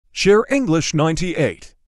Share English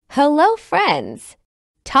 98. Hello, friends.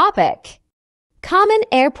 Topic: Common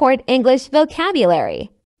Airport English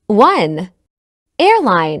Vocabulary. 1.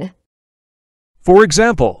 Airline. For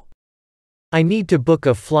example, I need to book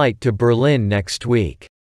a flight to Berlin next week.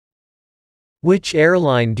 Which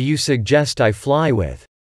airline do you suggest I fly with?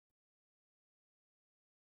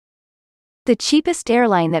 The cheapest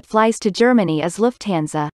airline that flies to Germany is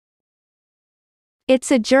Lufthansa.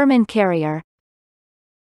 It's a German carrier.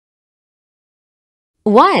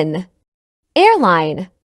 1. Airline.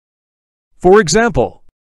 for example,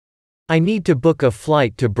 I need to book a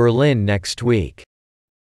flight to Berlin next week.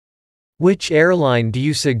 Which airline do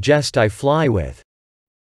you suggest I fly with?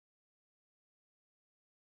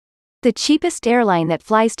 The cheapest airline that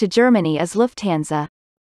flies to Germany is Lufthansa.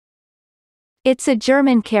 It's a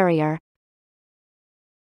German carrier.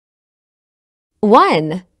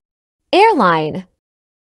 1. Airline.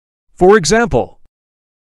 for example,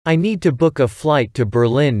 I need to book a flight to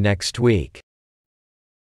Berlin next week.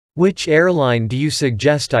 Which airline do you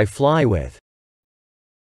suggest I fly with?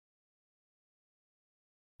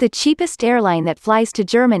 The cheapest airline that flies to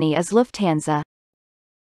Germany is Lufthansa.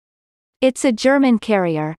 It's a German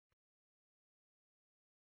carrier.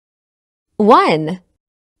 1.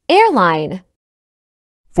 Airline.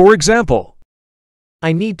 for example,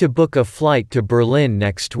 I need to book a flight to Berlin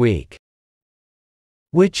next week.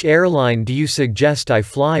 Which airline do you suggest I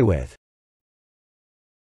fly with?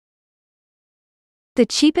 The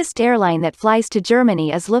cheapest airline that flies to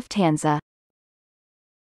Germany is Lufthansa.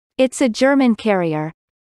 It's a German carrier.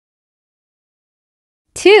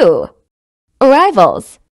 2.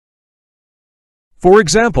 Arrivals. for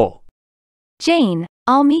example, Jane,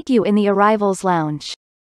 I'll meet you in the arrivals lounge.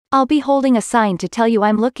 I'll be holding a sign to tell you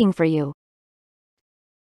I'm looking for you.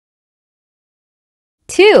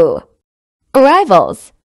 2.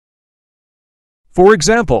 Arrivals. for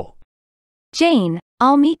example, Jane,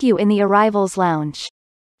 I'll meet you in the arrivals lounge.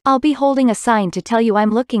 I'll be holding a sign to tell you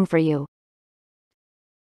I'm looking for you.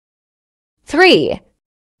 3.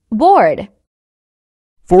 Board.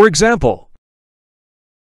 for example,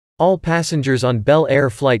 All passengers on Bel Air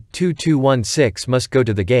Flight 2216 must go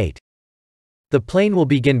to the gate. The plane will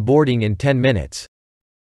begin boarding in 10 minutes.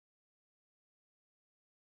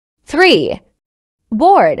 3.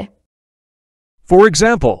 Board. for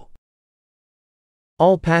example,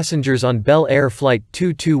 All passengers on Bel Air Flight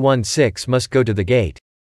 2216 must go to the gate.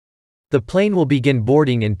 The plane will begin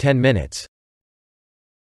boarding in 10 minutes.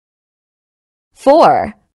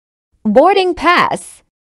 4. Boarding pass.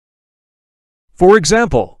 for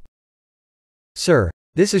example, Sir,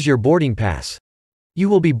 this is your boarding pass. You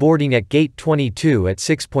will be boarding at gate 22 at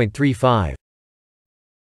 6:35.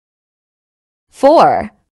 4.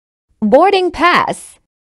 Boarding pass.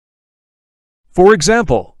 for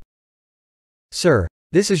example, Sir,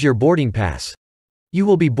 this is your boarding pass. You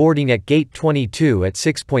will be boarding at gate 22 at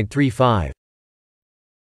 6:35.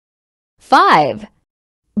 5.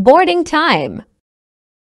 Boarding time.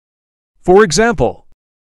 for example,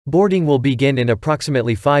 Boarding will begin in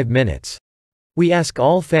approximately 5 minutes. We ask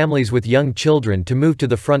all families with young children to move to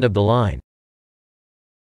the front of the line.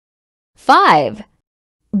 5.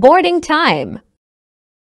 Boarding time.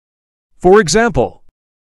 for example,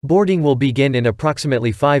 Boarding will begin in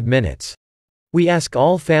approximately 5 minutes. We ask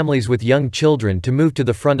all families with young children to move to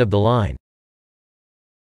the front of the line.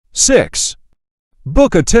 6.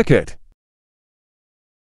 Book a ticket.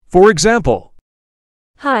 For example,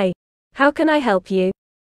 Hi, how can I help you?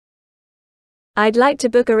 I'd like to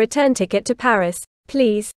book a return ticket to Paris,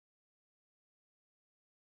 please.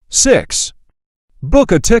 6.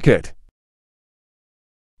 Book a ticket.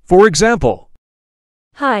 For example,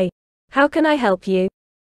 Hi, how can I help you?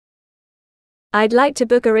 I'd like to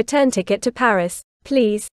book a return ticket to Paris,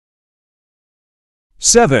 please.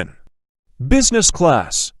 7. Business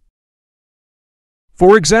class.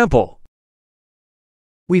 For example,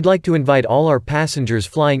 We'd like to invite all our passengers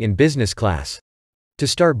flying in business class to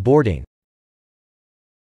start boarding.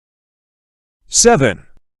 7.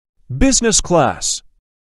 Business class.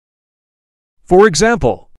 For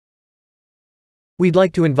example, We'd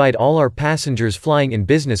like to invite all our passengers flying in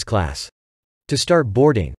business class to start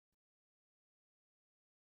boarding.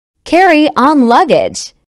 Carry on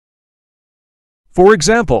luggage. for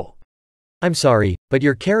example, I'm sorry, but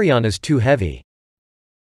your carry-on is too heavy.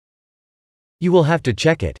 You will have to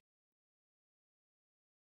check it.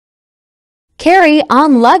 Carry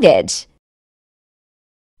on luggage.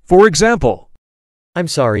 for example, I'm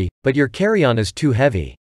sorry, but your carry-on is too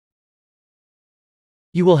heavy.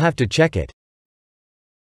 You will have to check it.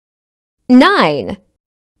 9.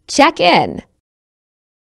 Check in.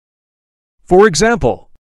 for example,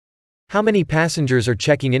 How many passengers are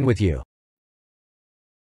checking in with you?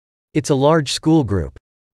 It's a large school group.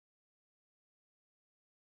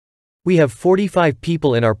 We have 45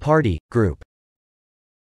 people in our party group.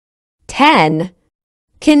 10.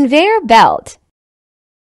 Conveyor belt.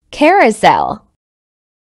 Carousel.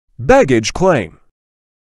 Baggage claim.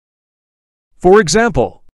 For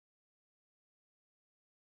example,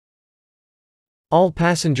 All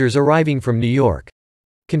passengers arriving from New York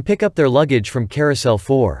can pick up their luggage from Carousel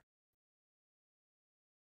 4.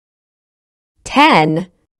 10.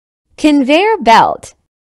 Conveyor belt.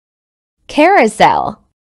 Carousel.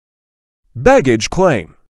 baggage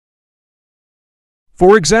claim.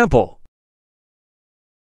 For example,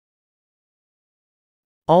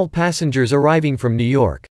 All passengers arriving from New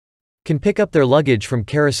York can pick up their luggage from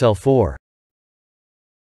Carousel 4.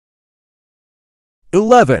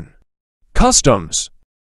 11. Customs.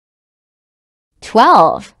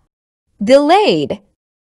 12. Delayed.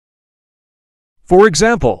 For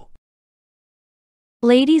example,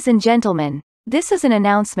 Ladies and gentlemen, this is an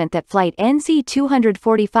announcement that flight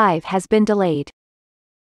NZ245 has been delayed.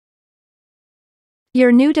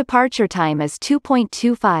 Your new departure time is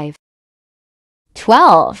 2.25.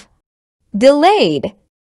 12. Delayed.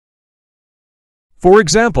 for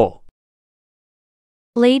example,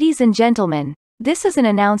 Ladies and gentlemen, this is an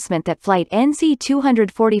announcement that flight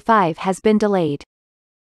NZ245 has been delayed.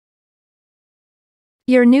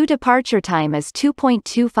 Your new departure time is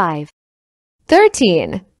 2.25.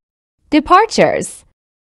 13. Departures.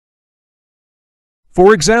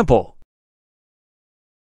 for example,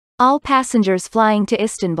 All passengers flying to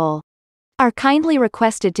Istanbul are kindly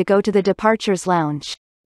requested to go to the departures lounge.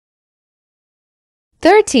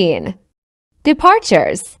 13.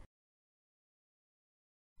 Departures.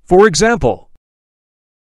 for example,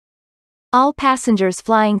 All passengers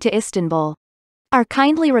flying to Istanbul are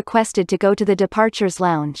kindly requested to go to the departures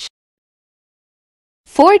lounge.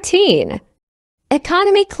 14.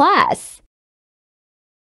 Economy class.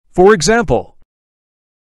 for example,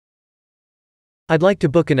 I'd like to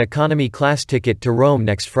book an economy class ticket to Rome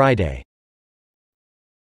next Friday.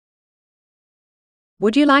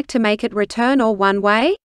 Would you like to make it return or one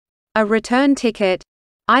way? A return ticket.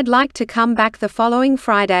 I'd like to come back the following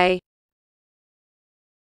Friday.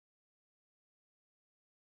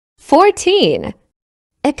 14.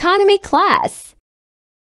 Economy class.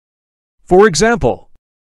 for example,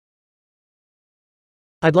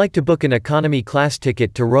 I'd like to book an economy class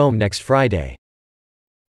ticket to Rome next Friday.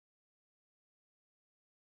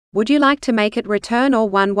 Would you like to make it return or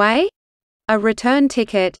one way? A return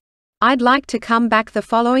ticket. I'd like to come back the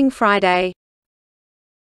following Friday.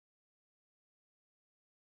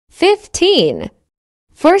 15.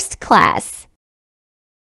 First class.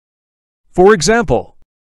 for example,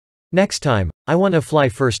 Next time, I want to fly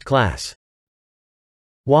first class.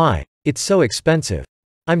 Why? It's so expensive.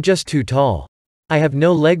 I'm just too tall. I have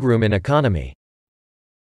no legroom in economy.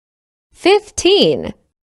 15.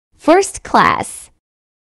 First class.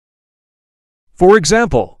 for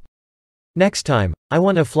example, Next time, I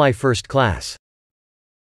want to fly first class.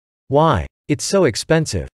 Why? It's so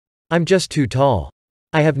expensive. I'm just too tall.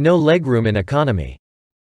 I have no legroom in economy.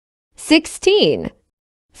 16.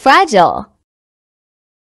 Fragile.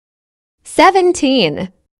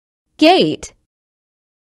 17. Gate.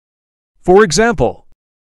 for example,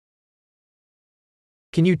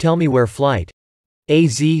 Can you tell me where flight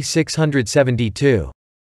AZ 672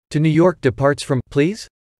 to New York departs from, please?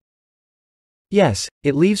 Yes,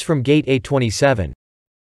 it leaves from gate A27.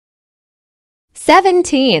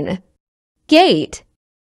 17. Gate.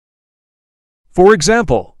 for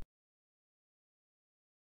example,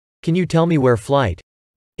 Can you tell me where flight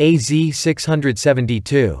AZ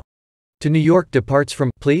 672 to New York departs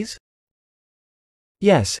from, please?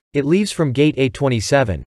 Yes, it leaves from gate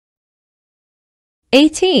A27.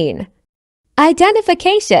 18.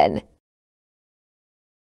 Identification.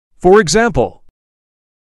 for example,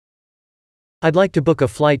 I'd like to book a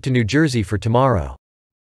flight to New Jersey for tomorrow.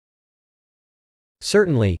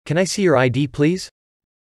 Certainly, can I see your ID, please?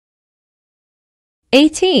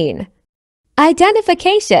 18.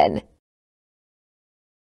 Identification.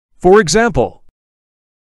 for example,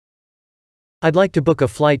 I'd like to book a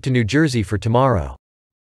flight to New Jersey for tomorrow.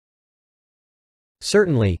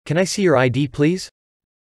 Certainly, can I see your ID, please?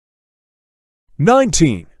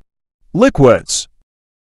 19. Liquids.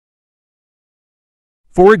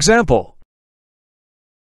 For example,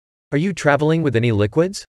 Are you traveling with any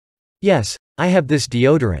liquids? Yes, I have this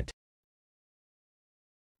deodorant.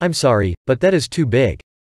 I'm sorry, but that is too big.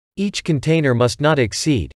 Each container must not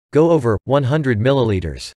exceed, go over, 100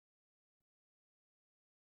 milliliters.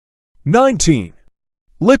 19.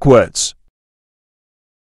 Liquids.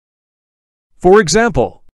 For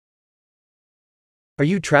example, Are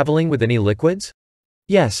you traveling with any liquids?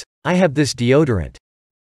 Yes, I have this deodorant.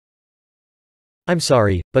 I'm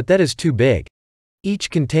sorry, but that is too big.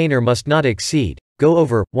 Each container must not exceed, go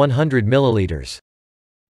over, 100 milliliters.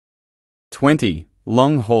 20.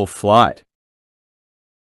 Long-haul flight.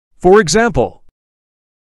 for example,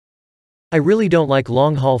 I really don't like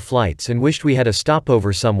long-haul flights and wished we had a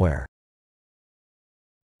stopover somewhere.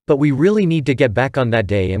 But we really need to get back on that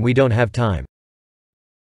day and we don't have time.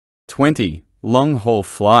 20. Long-haul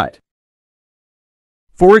flight.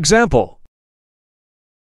 for example,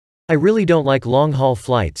 I really don't like long-haul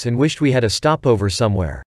flights and wished we had a stopover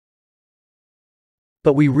somewhere.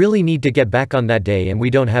 But we really need to get back on that day and we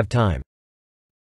don't have time.